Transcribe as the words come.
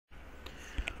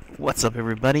What's up,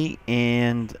 everybody?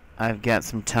 And I've got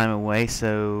some time away,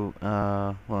 so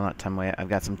well, not time away. I've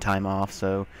got some time off,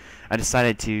 so I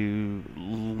decided to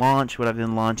launch what I've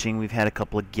been launching. We've had a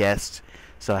couple of guests,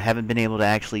 so I haven't been able to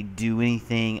actually do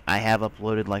anything. I have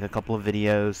uploaded like a couple of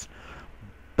videos,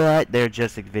 but they're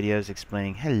just videos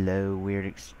explaining hello,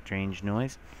 weird, strange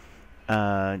noise.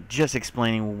 Just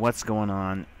explaining what's going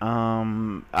on.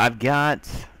 I've got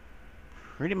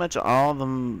pretty much all the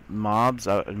mods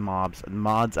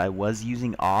I was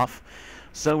using off,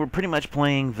 so we're pretty much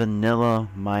playing vanilla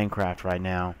Minecraft right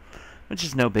now, which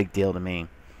is no big deal to me.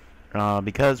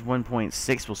 Because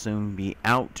 1.6 will soon be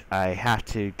out, I have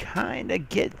to kind of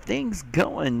get things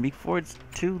going before it's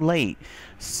too late.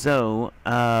 So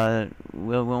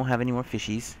we won't have any more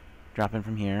fishies dropping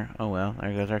from here. Oh well,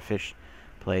 there goes our fish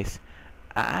place.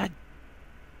 I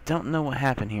don't know what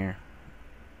happened here.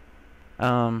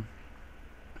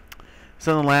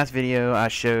 So in the last video, I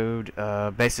showed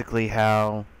basically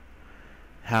how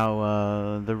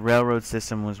the railroad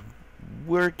system was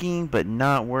working but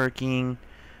not working.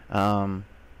 I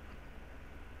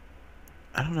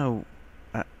don't know.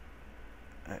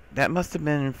 That must have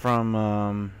been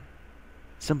from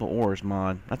Simple Ores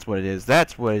mod. That's what it is.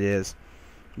 That's what it is.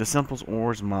 The Simple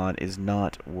Ores mod is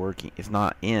not working. It's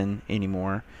not in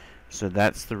anymore. So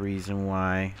that's the reason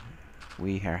why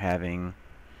we are having.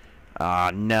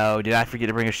 No, did I forget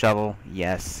to bring a shovel?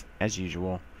 Yes, as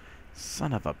usual.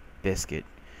 Son of a biscuit.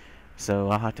 So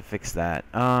I'll have to fix that.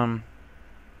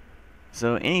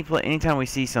 So anytime we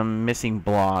see some missing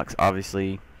blocks,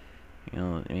 obviously, you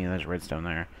know, I mean, there's redstone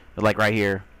there. But like right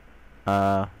here,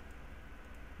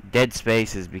 dead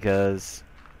space is because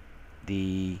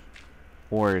the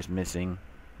ore is missing,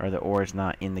 or the ore is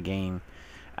not in the game.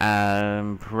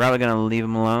 I'm probably gonna leave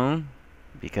him alone,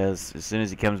 because as soon as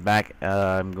he comes back,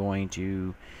 I'm going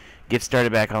to get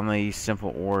started back on these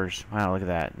simple ores. Wow, look at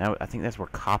that. Now I think that's where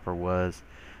copper was.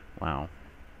 Wow.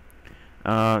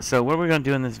 So what are we going to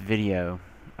do in this video?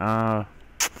 Well,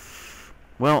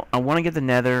 I want to get the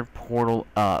nether portal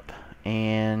up,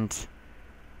 and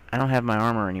I don't have my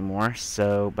armor anymore,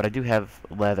 so, but I do have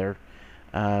leather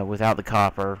without the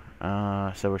copper,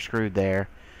 so we're screwed there.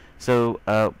 So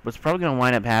what's probably going to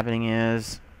wind up happening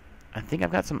is, I think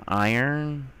I've got some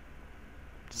iron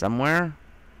somewhere,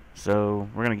 so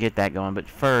we're going to get that going. But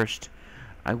first,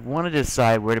 I want to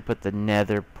decide where to put the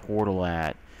nether portal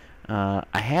at. I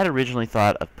had originally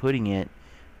thought of putting it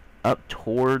up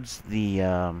towards the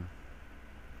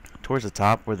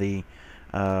top where the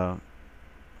not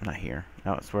here.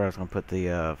 That's where I was going to put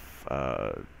the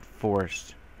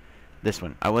forest. This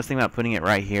one. I was thinking about putting it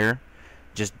right here,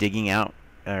 just digging out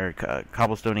or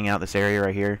cobblestoning out this area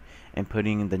right here, and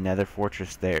putting the nether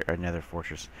fortress there, or nether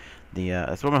fortress,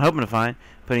 that's what I'm hoping to find,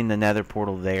 putting the nether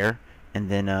portal there, and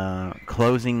then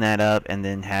closing that up, and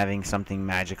then having something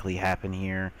magically happen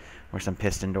here, where some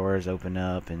piston doors open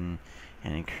up, and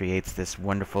it creates this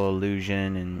wonderful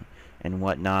illusion, and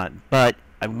whatnot. But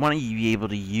I want to be able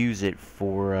to use it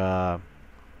for,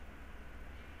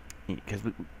 because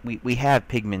we have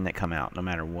pigmen that come out no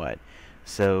matter what,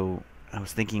 so I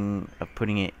was thinking of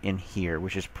putting it in here,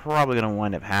 which is probably going to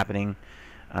wind up happening.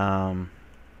 If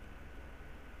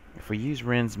we use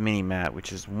Ren's mini-map,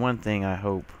 which is one thing I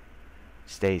hope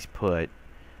stays put,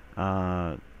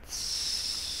 does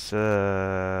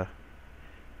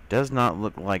not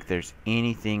look like there's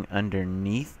anything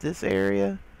underneath this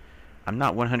area. I'm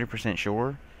not 100%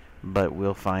 sure, but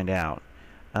we'll find out.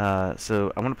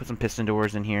 So I want to put some piston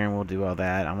doors in here, and we'll do all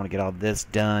that. I want to get all this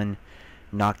done,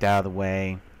 knocked out of the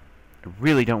way. I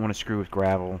really don't want to screw with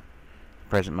gravel at the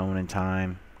present moment in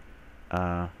time.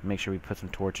 Make sure we put some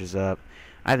torches up.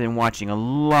 I've been watching a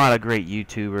lot of great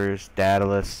YouTubers,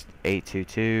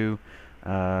 Daedalus822,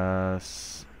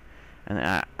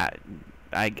 and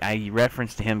I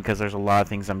reference to him because there's a lot of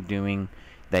things I'm doing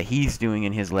that he's doing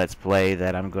in his Let's Play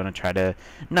that I'm going to try to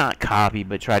not copy,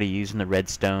 but try to use in the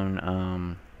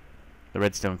redstone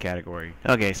category.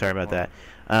 Okay, sorry about that.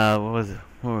 What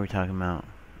were we talking about?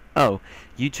 Oh,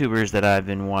 YouTubers that I've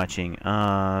been watching.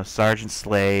 Sergeant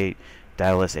Slate,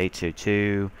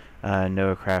 Daedalus822,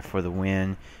 Noahcraft for the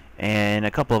win, and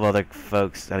a couple of other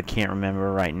folks that I can't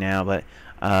remember right now, but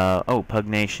oh,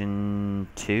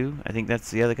 Pugnation2, I think that's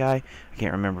the other guy. I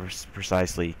can't remember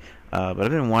precisely. But I've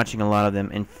been watching a lot of them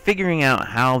and figuring out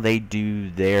how they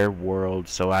do their world,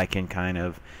 so I can kind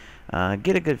of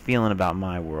get a good feeling about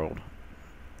my world.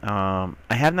 I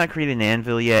have not created an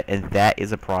anvil yet, and that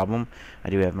is a problem. I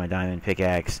do have my diamond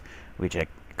pickaxe, which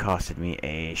costed me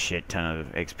a shit ton of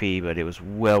XP, but it was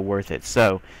well worth it.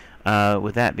 So,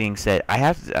 with that being said,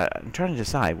 I'm trying to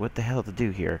decide what the hell to do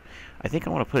here. I think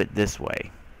I want to put it this way.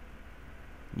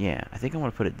 Yeah, I think I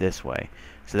want to put it this way.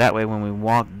 So that way when we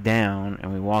walk down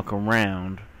and we walk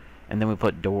around, and then we'll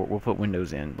put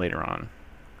windows in later on.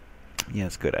 Yeah,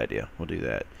 it's a good idea. We'll do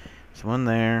that. So one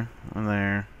there, one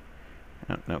there.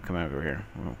 Oh, no, come over here.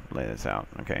 We'll lay this out.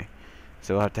 Okay.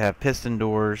 So we'll have to have piston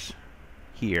doors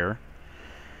here.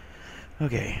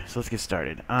 Okay, so let's get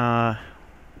started.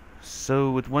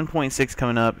 So with 1.6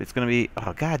 coming up, it's going to be...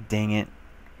 Oh, god dang it.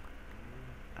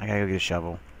 I gotta go get a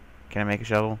shovel. Can I make a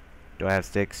shovel? Do I have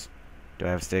sticks? Do I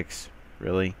have sticks?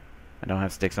 Really? I don't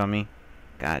have sticks on me?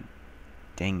 God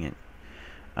dang it.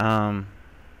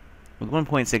 With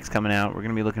 1.6 coming out, we're going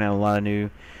to be looking at a lot of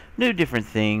new different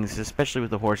things, especially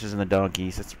with the horses and the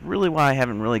donkeys. That's really why I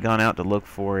haven't really gone out to look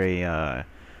for a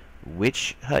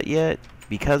witch hut yet,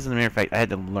 because of the mere fact I had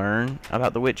to learn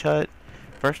about the witch hut.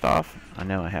 First off, I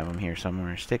know I have them here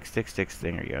somewhere. Sticks, sticks, sticks.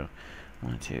 There we go.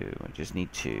 1, 2. I just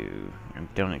need 2. I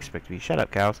don't expect to be... Shut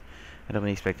up, cows. I don't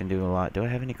expect to do a lot. Do I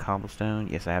have any cobblestone?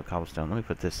 Yes, I have cobblestone. Let me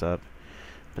put this up.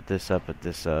 Put this up, put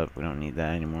this up. We don't need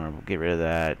that anymore. We'll get rid of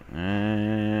that.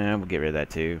 We'll get rid of that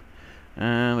too. We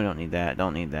don't need that.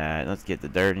 Don't need that. Let's get the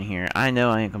dirt in here. I know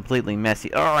I am completely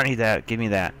messy. Oh, I need that. Give me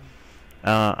that.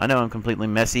 I know I'm completely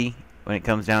messy when it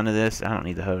comes down to this. I don't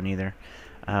need the hoe neither.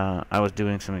 I was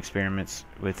doing some experiments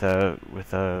with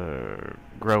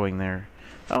growing there.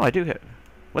 Oh, I do have...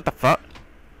 What the fuck?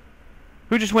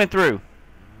 Who just went through?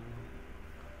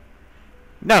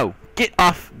 No! Get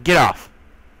off! Get off!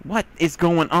 What is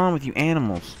going on with you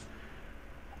animals?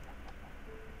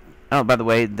 Oh, by the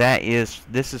way, this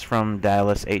is from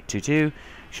Dallas822,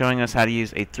 showing us how to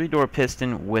use a 3-door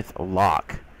piston with a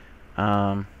lock.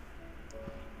 You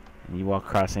walk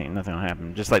across it, nothing will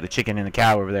happen. Just like the chicken and the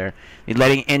cow over there. You're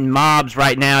letting in mobs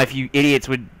right now. If you idiots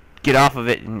would get off of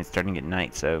it, and it's starting to get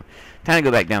night, so time to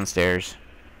go back downstairs.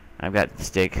 I've got the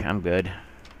stick. I'm good.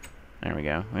 There we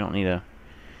go. We don't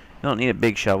need a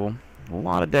big shovel. A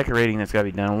lot of decorating that's got to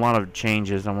be done. A lot of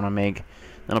changes I want to make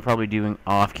that I'll probably do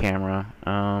off camera.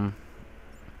 I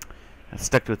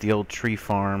stuck with the old tree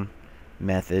farm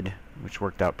method, which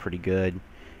worked out pretty good.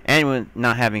 And with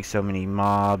not having so many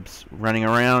mobs running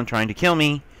around trying to kill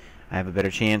me, I have a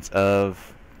better chance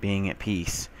of being at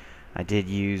peace. I did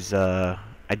use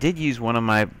one of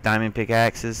my diamond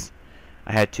pickaxes.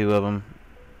 I had 2 of them.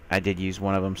 I did use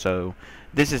one of them, so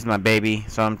this is my baby.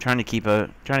 So I'm trying to keep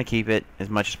it as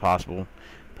much as possible.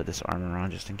 Put this armor on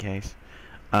just in case.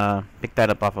 Pick that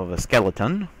up off of a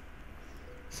skeleton.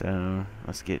 So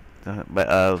let's get.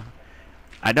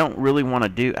 I don't really want to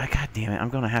do. God damn it! I'm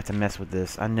gonna have to mess with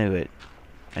this. I knew it.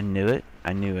 I knew it.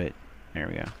 I knew it. There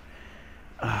we go.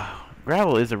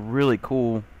 Gravel is a really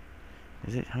cool.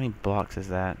 Is it? How many blocks is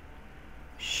that?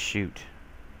 Shoot.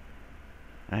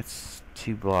 That's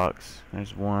 2 blocks.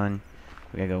 There's 1.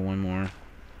 We gotta go 1 more.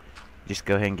 Just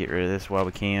go ahead and get rid of this while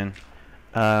we can.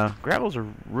 Gravel's a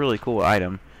really cool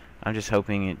item. I'm just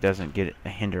hoping it doesn't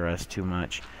hinder us too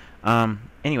much.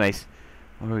 Anyways,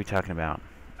 what were we talking about?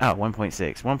 Oh,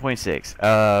 1.6.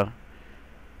 1.6.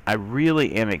 I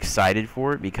really am excited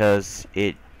for it because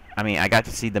I mean, I got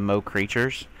to see the Mo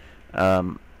creatures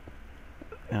set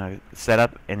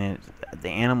up, and the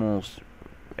animals,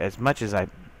 as much as I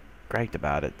bragged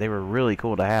about it, they were really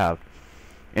cool to have.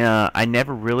 I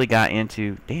never really got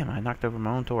into... Damn, I knocked over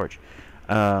my own torch.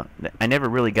 I never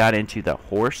really got into the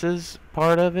horses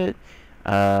part of it.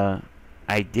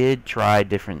 I did try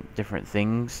different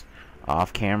things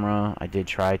off camera. I did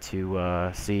try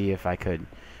to see if I could,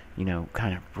 you know,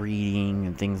 kind of breeding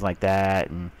and things like that.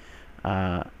 And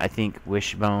I think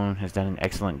Wishbone has done an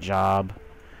excellent job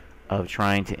of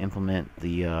trying to implement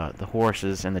the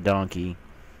horses and the donkey,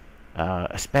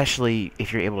 especially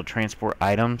if you're able to transport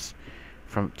items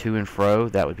from to and fro.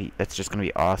 That's just gonna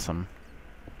be awesome.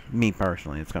 Me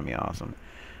personally, it's gonna be awesome.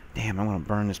 Damn, I'm gonna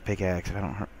burn this pickaxe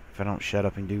if I don't shut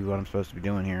up and do what I'm supposed to be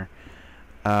doing here.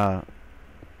 I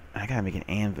gotta make an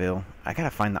anvil. I gotta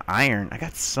find the iron. I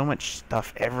got so much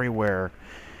stuff everywhere.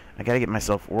 I gotta get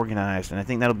myself organized, and I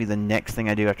think that'll be the next thing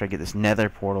I do after I get this nether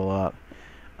portal up.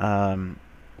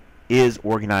 Is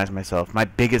organize myself. My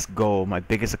biggest goal, my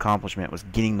biggest accomplishment was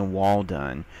getting the wall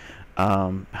done.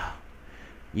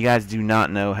 You guys do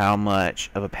not know how much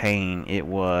of a pain it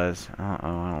was. I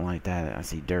don't like that. I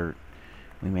see dirt.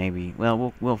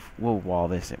 We'll wall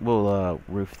this. We'll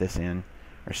roof this in,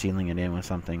 or ceiling it in with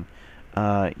something.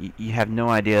 You have no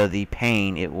idea the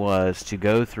pain it was to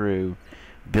go through,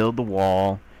 build the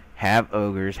wall, have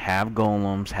ogres, have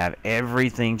golems, have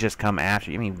everything just come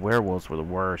after you. I mean, werewolves were the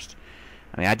worst.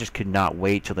 I mean, I just could not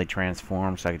wait till they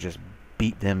transformed so I could just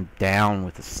beat them down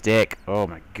with a stick. Oh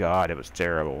my god, it was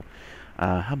terrible.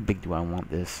 How big do I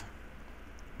want this?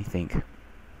 Let me think.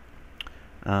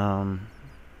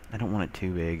 I don't want it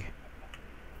too big.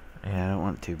 Yeah, I don't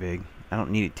want it too big. I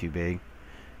don't need it too big.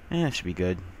 It should be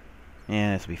good.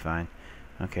 Yeah, this will be fine.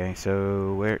 Okay,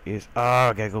 so where is... Oh,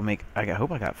 I gotta go make... I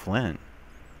hope I got flint.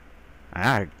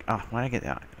 Oh, why did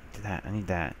I get that? I need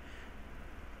that.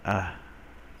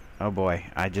 Oh boy,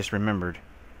 I just remembered.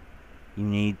 You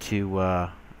need to,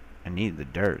 I needed the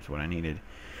dirt is what I needed.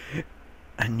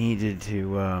 I needed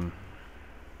to,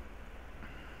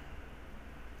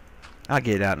 I'll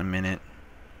get it out in a minute.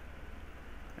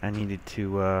 I needed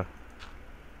to,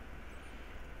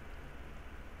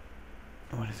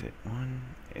 what is it?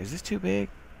 Is this too big?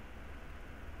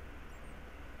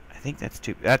 I think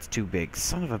that's too big.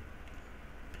 Son of a...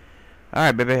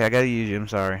 Alright, baby, I gotta use you, I'm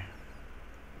sorry.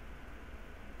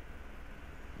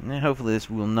 And hopefully this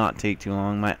will not take too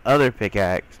long. My other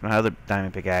pickaxe, my other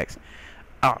diamond pickaxe,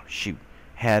 oh shoot,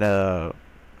 had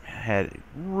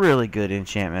really good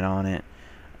enchantment on it,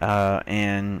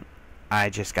 and I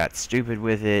just got stupid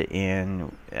with it,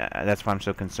 and that's why I'm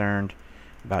so concerned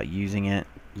about using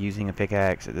a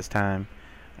pickaxe at this time.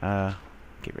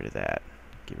 Get rid of that.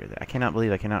 Get rid of that. I cannot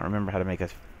believe I cannot remember how to make a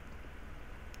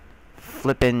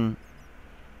flippin'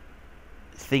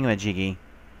 thingamajiggy.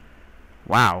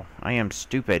 Wow, I am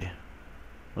stupid.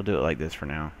 We'll do it like this for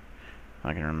now.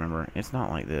 I can remember. It's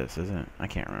not like this, is it? I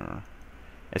can't remember.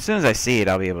 As soon as I see it,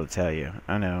 I'll be able to tell you.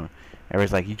 I know.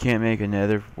 Everybody's like, you can't make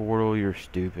another portal, you're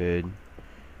stupid.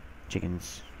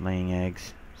 Chickens laying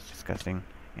eggs. It's disgusting.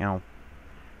 Ow.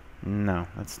 No,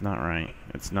 that's not right.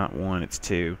 It's not 1, it's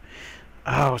 2.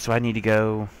 Oh, so I need to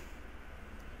go...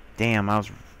 Damn,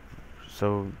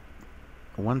 so...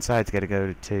 one side's got to go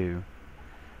to 2.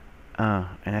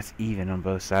 And that's even on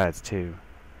both sides, too.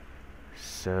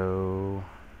 So...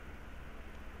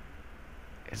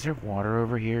 Is there water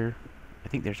over here? I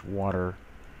think there's water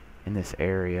in this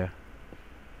area.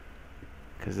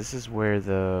 Because this is where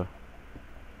the...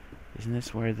 Isn't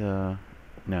this where the...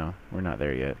 No, we're not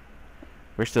there yet.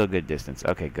 We're still a good distance.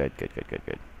 Okay, good.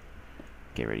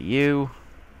 Get rid of you.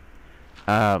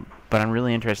 But I'm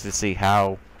really interested to see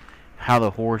how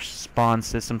the horse spawn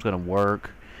system's going to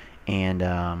work. And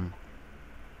I'm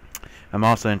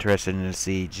also interested in to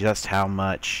see just how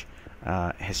much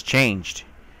has changed.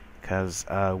 Because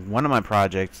one of my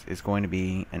projects is going to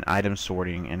be an item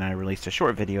sorting, and I released a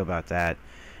short video about that.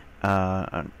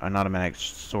 An automatic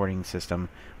sorting system.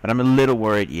 But I'm a little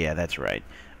worried. Yeah, that's right.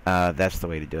 That's the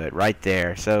way to do it. Right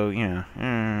there. So, you know,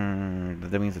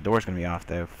 that means the door's going to be off,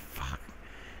 though. Fuck.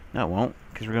 No, it won't.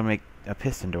 Because we're going to make a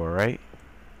piston door, right?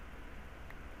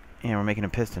 Yeah, we're making a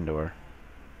piston door.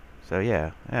 So,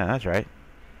 yeah. Yeah, that's right.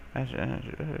 That's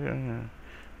the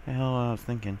hell I was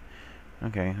thinking.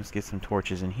 Okay, let's get some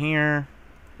torches in here.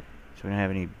 So we don't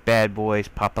have any bad boys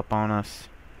pop up on us.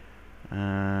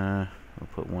 We'll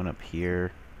put one up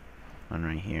here. One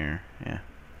right here. Yeah.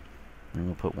 And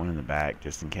we'll put one in the back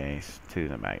just in case. 2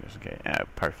 in the back just in case. Yeah,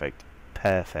 perfect.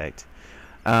 Perfect.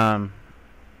 But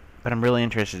I'm really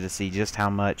interested to see just how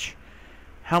much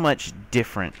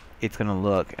different it's going to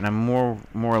look. And I'm more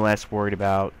or less worried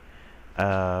about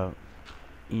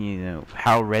you know,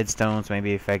 how redstones may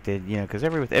be affected, you know, because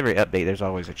with every update there's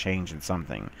always a change in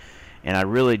something. And I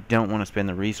really don't want to spend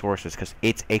the resources, because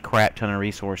it's a crap ton of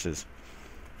resources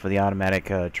for the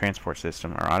automatic transport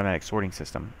system, or automatic sorting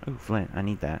system. Ooh, flint, I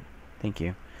need that. Thank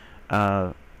you.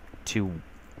 To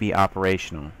be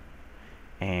operational.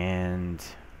 And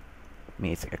I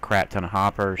mean, it's a crap ton of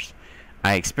hoppers.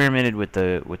 I experimented with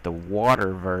the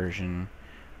water version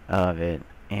of it,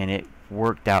 and it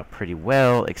worked out pretty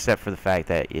well, except for the fact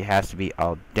that it has to be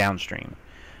all downstream.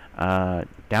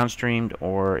 Downstreamed,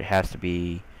 or it has to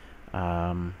be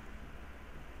get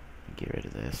rid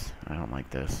of this. I don't like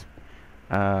this.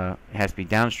 It has to be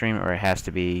downstream, or it has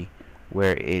to be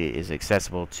where it is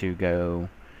accessible to go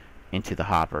into the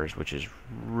hoppers, which is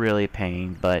really a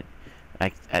pain. But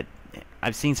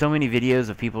I've seen so many videos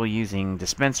of people using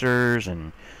dispensers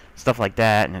and stuff like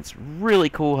that, and it's really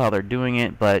cool how they're doing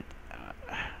it. But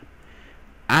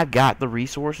I've got the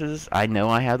resources. I know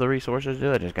I have the resources to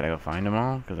do it. I just gotta go find them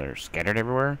all, because they're scattered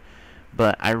everywhere.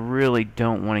 But I really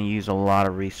don't want to use a lot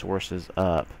of resources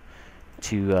up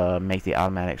to make the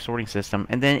automatic sorting system,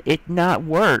 and then it not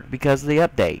work because of the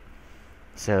update.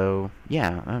 So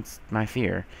yeah, that's my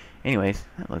fear. Anyways,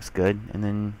 that looks good. And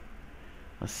then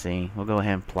let's see. We'll go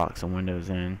ahead and plop some windows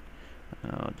in.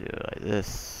 I'll do it like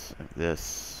this, like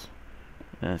this,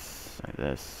 this, like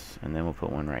this, and then we'll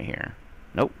put one right here.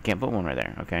 Nope, can't put one right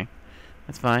there. Okay,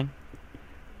 that's fine.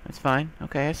 That's fine.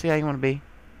 Okay, I see how you want to be.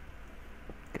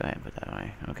 Go ahead and put that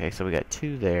way. Okay, so we got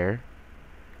 2 there.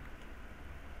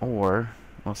 Or,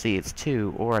 well, see, it's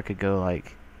 2. Or I could go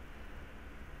like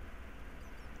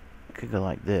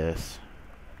this.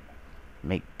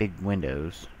 make big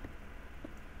windows.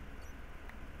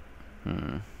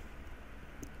 Yeah,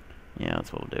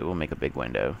 that's what we'll do. We'll make a big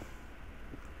window.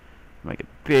 Make it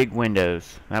big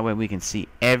windows. That way we can see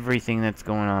everything that's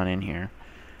going on in here.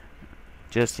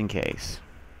 Just in case.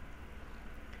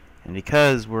 And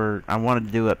because I wanted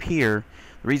to do up here,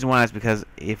 the reason why is because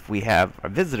if we have our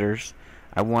visitors,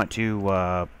 I want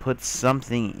to put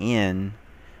something in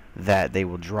that they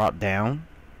will drop down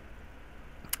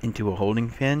into a holding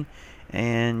pen,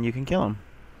 and you can kill them.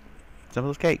 Simple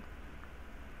as cake.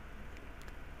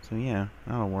 So yeah,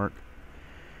 that'll work.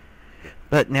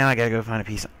 But now I gotta go find a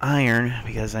piece of iron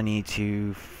because I need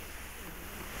to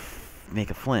make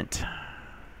a flint.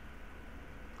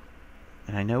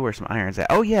 And I know where some iron's at.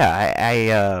 Oh yeah,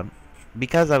 I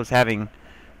because I was having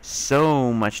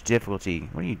so much difficulty.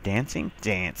 What are you dancing?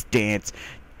 Dance, dance,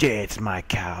 dance, my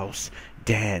cows.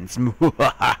 Dance.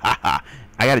 I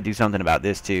gotta do something about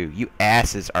this too. You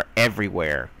asses are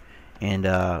everywhere. And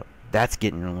that's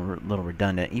getting a little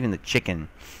redundant. Even the chicken.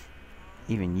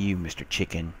 Even you, Mr.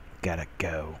 Chicken, gotta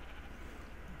go.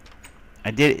 I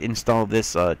did install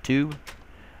this tube.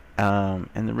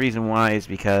 And the reason why is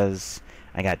because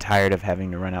I got tired of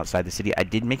having to run outside the city. I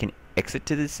did make an exit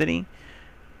to the city.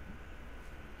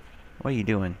 What are you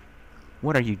doing?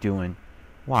 What are you doing?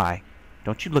 Why?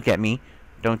 Don't you look at me.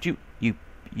 Don't you?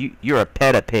 You're a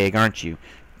pet-a-pig, aren't you?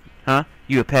 Huh?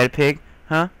 You a pet-a-pig?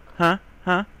 Huh? Huh?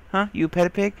 Huh? Huh? You a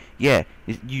pet-a-pig? Yeah.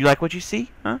 You like what you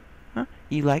see? Huh? Huh?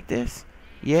 You like this?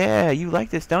 Yeah, you like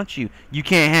this, don't you? You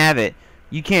can't have it.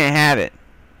 You can't have it.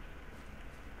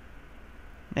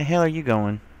 The hell are you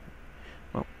going?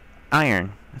 Well,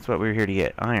 iron. That's what we're here to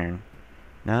get. Iron.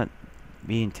 Not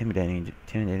be intimidated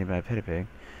by a pet-a-pig.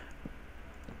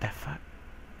 The fuck?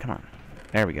 Come on.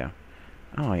 There we go.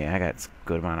 Oh yeah, I got a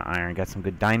good amount of iron. Got some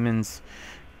good diamonds.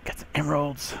 Got some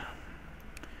emeralds.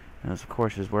 And this, of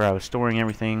course, is where I was storing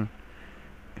everything.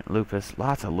 Got lupus.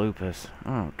 Lots of lupus.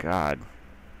 Oh god.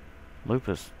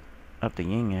 Lupus up the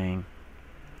yin-yang.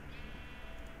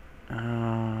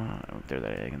 I'll throw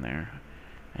that egg in there.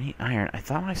 I need iron. I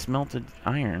thought I smelted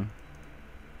iron.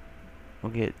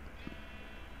 We'll get...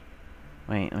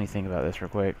 Wait, let me think about this real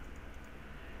quick.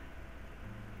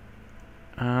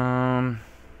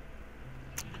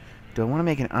 Do I want to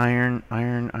make an iron?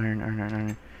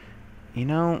 Iron. You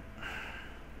know...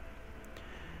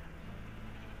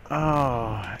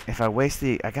 Oh, if I waste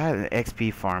the... I got an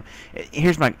XP farm.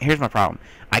 Here's my problem.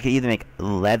 I could either make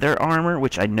leather armor,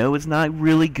 which I know is not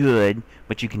really good,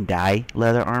 but you can dye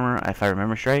leather armor, if I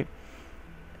remember straight.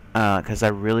 Because I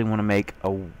really want to make a...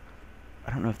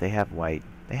 I don't know if they have white.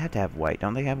 They have to have white.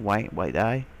 Don't they have white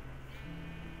dye?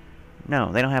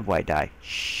 No, they don't have white dye.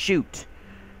 Shoot!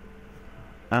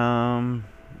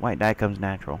 White dye comes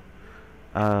natural.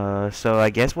 So I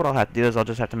guess what I'll have to do is I'll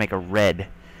just have to make a red.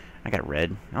 I got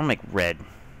red. I'll make red.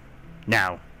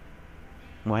 Now.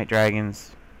 White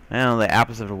dragons. Well, the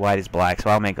opposite of white is black, so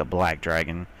I'll make a black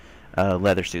dragon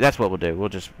leather suit. That's what we'll do.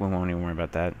 We won't even worry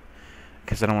about that.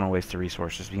 Because I don't want to waste the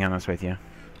resources, to be honest with you.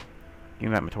 Give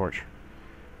me back my torch.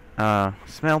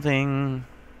 Smelting.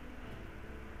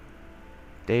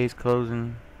 Day's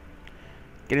closing.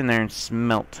 Get in there and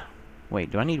smelt.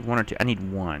 Wait, do I need one or two? I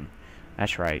need one.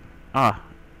 That's right. Ah,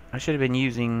 I should have been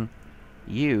using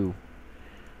you.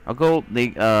 A gold.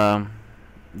 The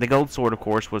gold sword, of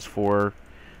course, was for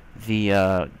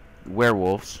the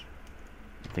werewolves.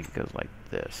 I think it goes like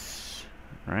this,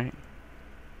 right?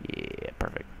 Yeah,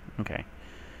 perfect. Okay.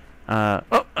 Oh,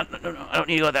 no, I don't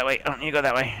need to go that way. I don't need to go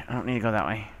that way. I don't need to go that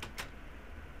way.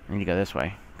 I need to go this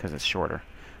way because it's shorter.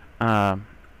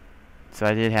 So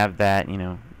I did have that, you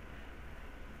know.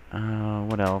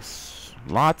 What else?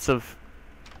 Lots of...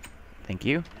 Thank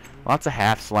you. Lots of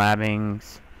half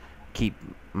slabbings. Keep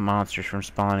monsters from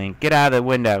spawning. Get out of the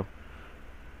window.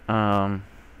 I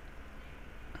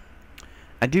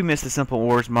do miss the Simple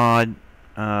Wars mod.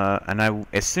 And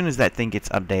as soon as that thing gets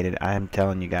updated, I am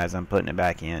telling you guys, I'm putting it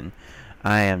back in.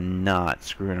 I am not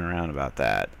screwing around about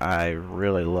that. I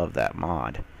really love that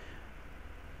mod.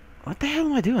 What the hell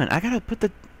am I doing? I gotta put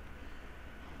the...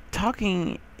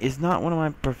 Talking is not one of my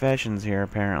professions here,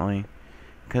 apparently.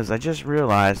 Because I just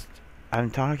realized I'm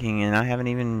talking and I haven't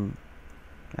even...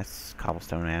 That's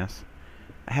cobblestone ass.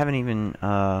 I haven't even,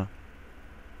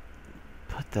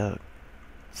 put the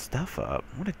stuff up.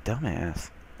 What a dumbass.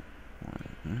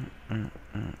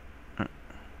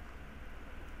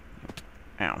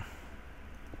 Ow.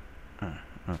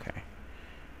 Okay.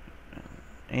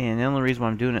 And the only reason why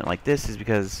I'm doing it like this is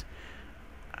because,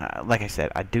 like I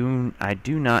said, I do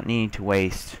not need to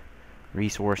waste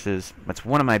resources. That's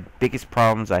one of my biggest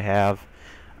problems I have,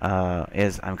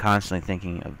 is I'm constantly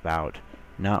thinking about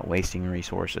not wasting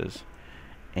resources.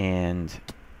 and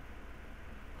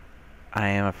I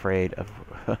am afraid of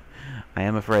I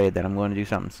am afraid that I'm going to do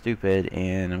something stupid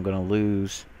and I'm going to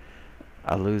lose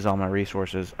all my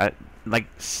resources. Like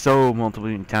so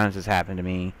multiple times has happened to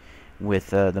me with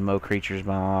the Mo Creatures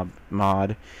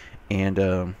mod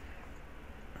and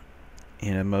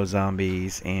Mo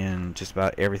Zombies and just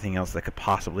about everything else that could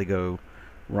possibly go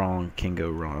wrong can go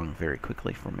wrong very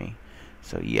quickly for me.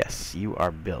 So yes, you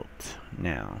are built.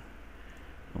 Now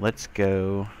let's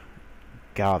go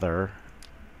gather.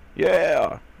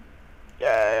 Yeah!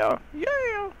 Yeah!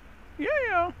 Yeah!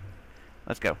 Yeah!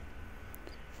 Let's go.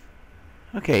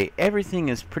 Okay, everything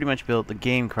is pretty much built. The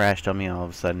game crashed on me all of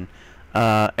a sudden.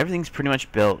 Everything's pretty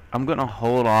much built. I'm going to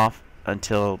hold off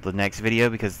until the next video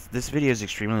because this video is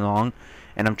extremely long,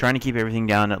 and I'm trying to keep everything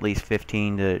down to at least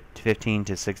 15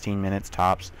 to 16 minutes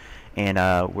tops, and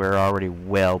we're already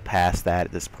well past that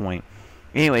at this point.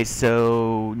 Anyway,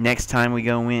 so next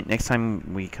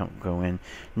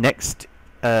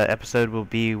episode will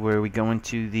be where we go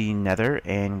into the Nether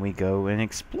and we go and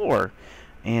explore,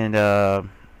 and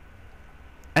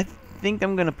I think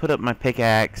I'm gonna put up my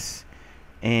pickaxe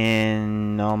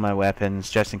and all my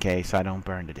weapons just in case I don't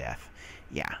burn to death.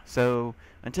 Yeah, so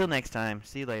until next time,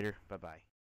 see you later. Bye bye.